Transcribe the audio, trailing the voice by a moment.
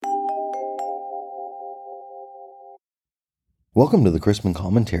Welcome to the Chrisman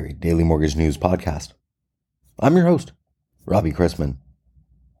Commentary Daily Mortgage News Podcast. I'm your host, Robbie Chrisman.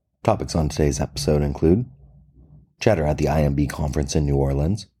 Topics on today's episode include chatter at the IMB conference in New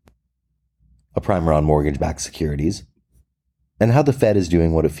Orleans, a primer on mortgage-backed securities, and how the Fed is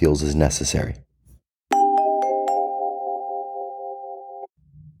doing what it feels is necessary.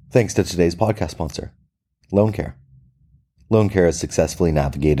 Thanks to today's podcast sponsor, LoanCare. LoanCare has successfully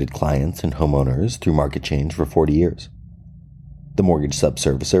navigated clients and homeowners through market change for 40 years. The mortgage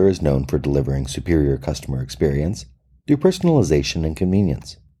subservicer is known for delivering superior customer experience through personalization and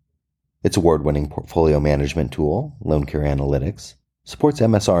convenience. Its award-winning portfolio management tool, LoanCare Analytics, supports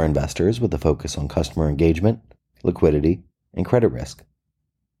MSR investors with a focus on customer engagement, liquidity, and credit risk.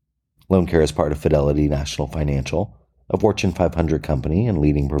 LoanCare is part of Fidelity National Financial, a Fortune 500 company and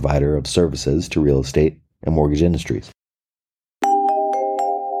leading provider of services to real estate and mortgage industries.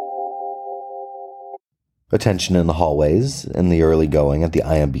 Attention in the hallways and the early going at the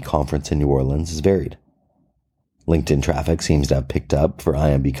IMB conference in New Orleans is varied. LinkedIn traffic seems to have picked up for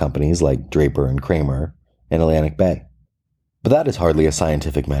IMB companies like Draper and Kramer and Atlantic Bay. But that is hardly a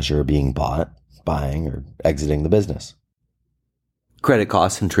scientific measure of being bought, buying, or exiting the business. Credit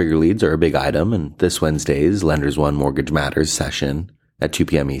costs and trigger leads are a big item, and this Wednesday's Lenders One Mortgage Matters session at 2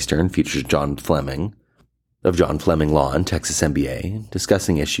 p.m. Eastern features John Fleming of John Fleming Law and Texas MBA,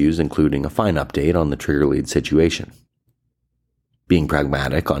 discussing issues including a fine update on the trigger lead situation. Being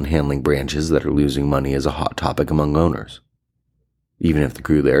pragmatic on handling branches that are losing money is a hot topic among owners, even if the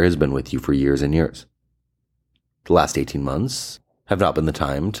crew there has been with you for years and years. The last 18 months have not been the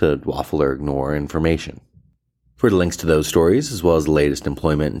time to waffle or ignore information. For the links to those stories, as well as the latest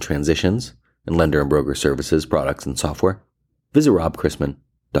employment and transitions, and lender and broker services, products, and software, visit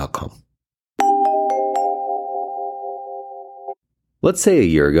robchrisman.com. Let's say a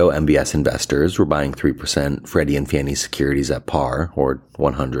year ago, MBS investors were buying 3% Freddie and Fannie securities at par, or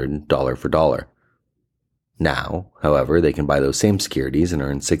 100 dollar for dollar. Now, however, they can buy those same securities and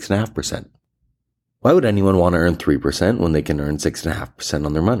earn 6.5%. Why would anyone want to earn 3% when they can earn 6.5%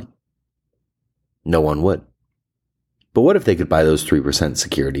 on their money? No one would. But what if they could buy those 3%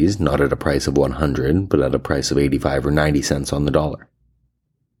 securities not at a price of 100, but at a price of 85 or 90 cents on the dollar?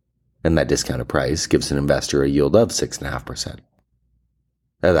 And that discounted price gives an investor a yield of 6.5%.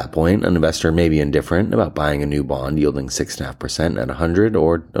 At that point, an investor may be indifferent about buying a new bond yielding 6.5% at 100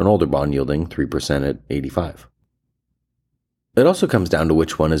 or an older bond yielding 3% at 85. It also comes down to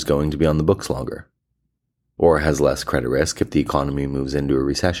which one is going to be on the books longer, or has less credit risk if the economy moves into a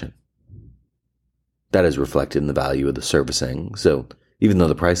recession. That is reflected in the value of the servicing, so even though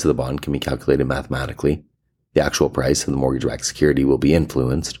the price of the bond can be calculated mathematically, the actual price of the mortgage-backed security will be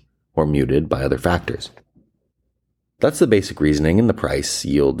influenced or muted by other factors. That's the basic reasoning in the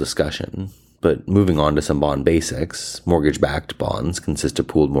price-yield discussion, but moving on to some bond basics, mortgage-backed bonds consist of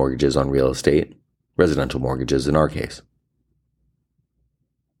pooled mortgages on real estate, residential mortgages in our case.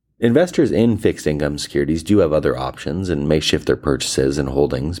 Investors in fixed income securities do have other options and may shift their purchases and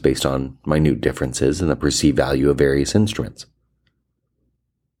holdings based on minute differences in the perceived value of various instruments.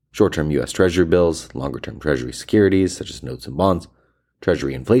 Short-term U.S. Treasury bills, longer-term Treasury securities such as notes and bonds,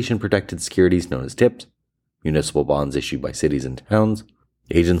 Treasury inflation-protected securities known as TIPS, municipal bonds issued by cities and towns,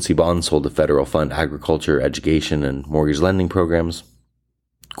 agency bonds sold to federal fund agriculture, education, and mortgage lending programs,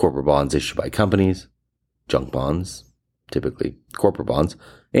 corporate bonds issued by companies, junk bonds, typically corporate bonds,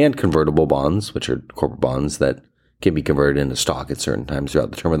 and convertible bonds, which are corporate bonds that can be converted into stock at certain times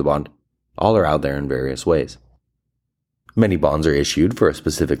throughout the term of the bond. All are out there in various ways. Many bonds are issued for a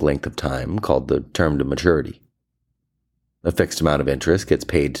specific length of time called the term to maturity. A fixed amount of interest gets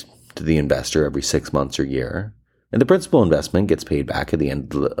paid to the investor every 6 months or year, and the principal investment gets paid back at the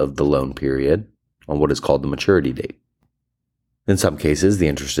end of the loan period on what is called the maturity date. In some cases, the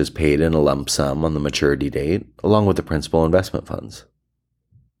interest is paid in a lump sum on the maturity date, along with the principal investment funds.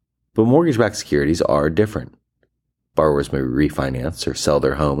 But mortgage-backed securities are different. Borrowers may refinance or sell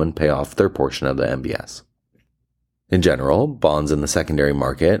their home and pay off their portion of the MBS. In general, bonds in the secondary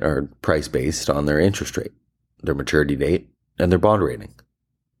market are priced based on their interest rate, their maturity date, and their bond rating.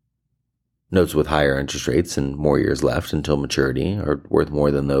 Notes with higher interest rates and more years left until maturity are worth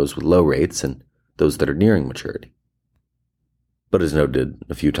more than those with low rates and those that are nearing maturity. But as noted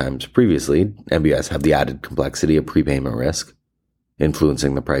a few times previously, MBS have the added complexity of prepayment risk,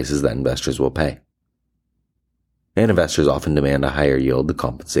 influencing the prices that investors will pay. And investors often demand a higher yield to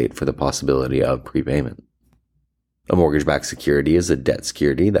compensate for the possibility of prepayment. A mortgage-backed security is a debt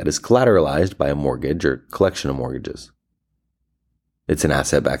security that is collateralized by a mortgage or collection of mortgages. It's an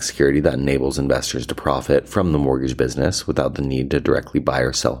asset-backed security that enables investors to profit from the mortgage business without the need to directly buy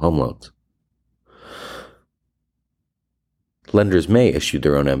or sell home loans. Lenders may issue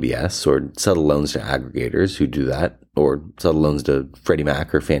their own MBS or settle loans to aggregators who do that, or settle loans to Freddie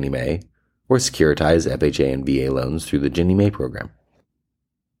Mac or Fannie Mae, or securitize FHA and VA loans through the Ginnie Mae program.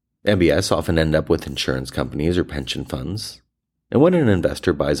 MBS often end up with insurance companies or pension funds, and when an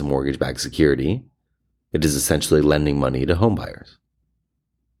investor buys a mortgage-backed security, it is essentially lending money to homebuyers.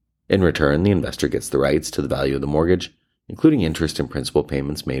 In return, the investor gets the rights to the value of the mortgage, including interest and principal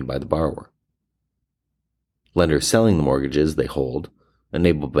payments made by the borrower. Lenders selling the mortgages they hold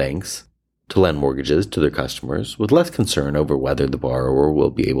enable banks to lend mortgages to their customers with less concern over whether the borrower will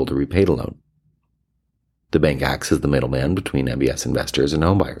be able to repay the loan. The bank acts as the middleman between MBS investors and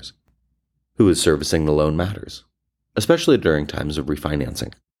homebuyers. Who is servicing the loan matters, especially during times of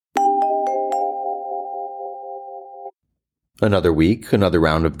refinancing. Another week, another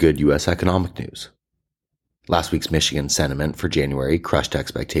round of good U.S. economic news. Last week's Michigan sentiment for January crushed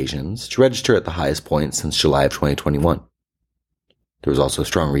expectations to register at the highest point since July of 2021. There was also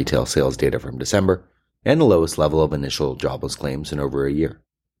strong retail sales data from December and the lowest level of initial jobless claims in over a year.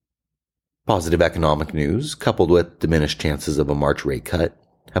 Positive economic news, coupled with diminished chances of a March rate cut,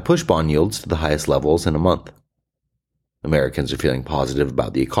 have pushed bond yields to the highest levels in a month. Americans are feeling positive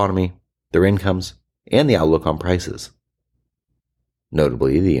about the economy, their incomes, and the outlook on prices.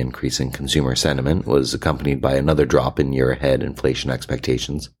 Notably, the increase in consumer sentiment was accompanied by another drop in year-ahead inflation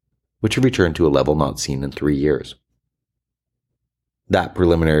expectations, which have returned to a level not seen in 3 years. That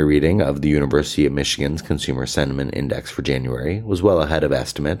preliminary reading of the University of Michigan's Consumer Sentiment Index for January was well ahead of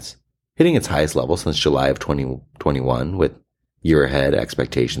estimates, hitting its highest level since July of 2021, with year-ahead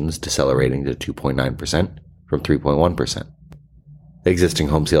expectations decelerating to 2.9% from 3.1%. Existing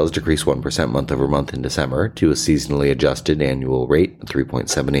home sales decreased 1% month-over-month in December to a seasonally adjusted annual rate of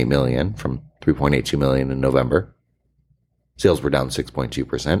 3.78 million from 3.82 million in November. Sales were down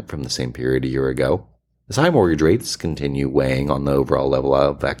 6.2% from the same period a year ago, as high mortgage rates continue weighing on the overall level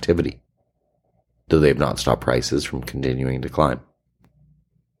of activity, though they have not stopped prices from continuing to climb.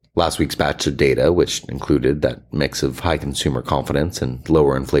 Last week's batch of data, which included that mix of high consumer confidence and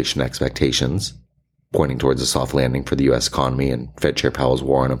lower inflation expectations, pointing towards a soft landing for the U.S. economy and Fed Chair Powell's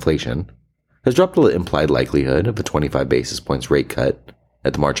war on inflation, has dropped the implied likelihood of a 25 basis points rate cut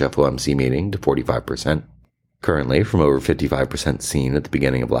at the March FOMC meeting to 45%, currently from over 55% seen at the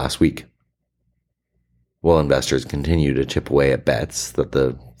beginning of last week. While investors continue to chip away at bets that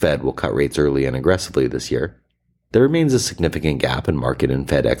the Fed will cut rates early and aggressively this year, there remains a significant gap in market and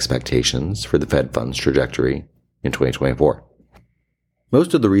Fed expectations for the Fed funds trajectory in 2024.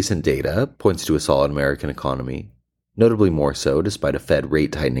 Most of the recent data points to a solid American economy, notably more so despite a Fed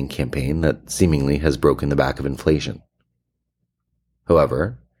rate tightening campaign that seemingly has broken the back of inflation.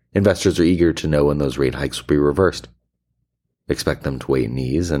 However, investors are eager to know when those rate hikes will be reversed. Expect them to wait and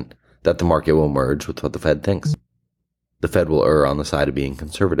ease, and that the market will merge with what the Fed thinks. The Fed will err on the side of being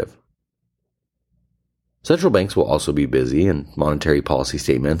conservative. Central banks will also be busy, and monetary policy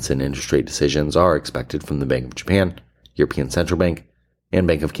statements and interest rate decisions are expected from the Bank of Japan, European Central Bank, and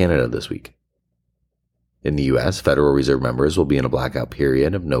Bank of Canada this week. In the U.S., Federal Reserve members will be in a blackout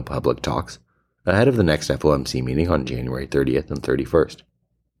period of no public talks ahead of the next FOMC meeting on January 30th and 31st.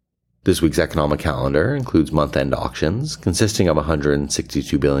 This week's economic calendar includes month-end auctions consisting of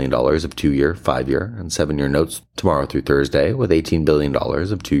 $162 billion of 2-year, 5-year, and 7-year notes tomorrow through Thursday, with $18 billion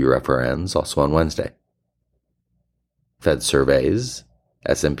of 2-year FRNs also on Wednesday. Fed surveys,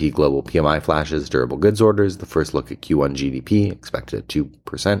 S&P Global PMI flashes, durable goods orders, the first look at Q1 GDP expected at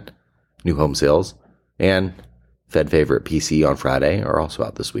 2%, new home sales, and Fed favorite PCE on Friday are also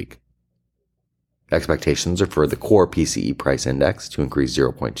out this week. Expectations are for the core PCE price index to increase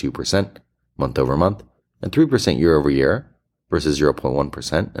 0.2% month over month and 3% year over year versus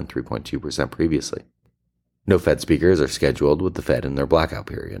 0.1% and 3.2% previously. No Fed speakers are scheduled with the Fed in their blackout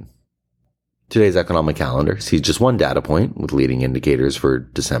period. Today's economic calendar sees just one data point with leading indicators for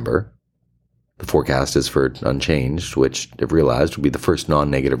December. The forecast is for unchanged, which, if realized, would be the first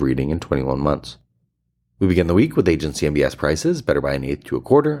non-negative reading in 21 months. We begin the week with agency MBS prices better by 1/8 to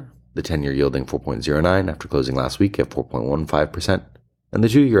 1/4, the 10-year yielding 4.09 after closing last week at 4.15%, and the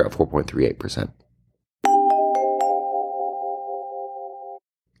 2-year at 4.38%.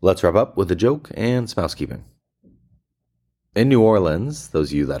 Let's wrap up with a joke and some housekeeping. In New Orleans, those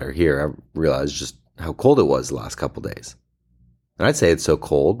of you that are here have realized just how cold it was the last couple days. And I'd say it's so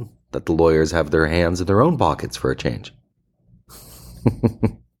cold that the lawyers have their hands in their own pockets for a change.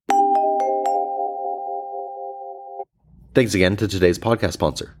 Thanks again to today's podcast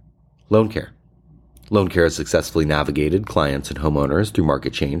sponsor, LoanCare. LoanCare has successfully navigated clients and homeowners through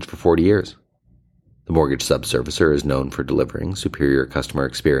market change for 40 years. The mortgage subservicer is known for delivering superior customer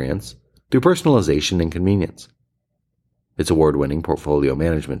experience through personalization and convenience. Its award-winning portfolio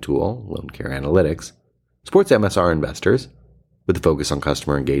management tool, Loan Care Analytics, supports MSR investors with a focus on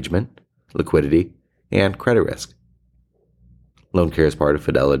customer engagement, liquidity, and credit risk. Loan Care is part of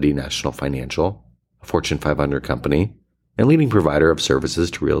Fidelity National Financial, a Fortune 500 company, and leading provider of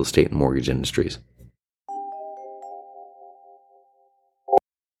services to real estate and mortgage industries.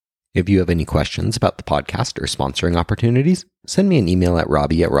 If you have any questions about the podcast or sponsoring opportunities, send me an email at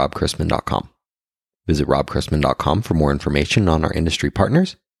robbie@robchrisman.com. Visit robchrisman.com for more information on our industry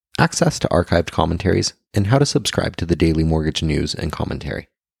partners, access to archived commentaries, and how to subscribe to the daily mortgage news and commentary.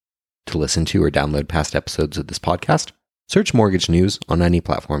 To listen to or download past episodes of this podcast, search Mortgage News on any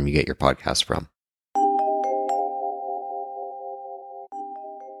platform you get your podcasts from.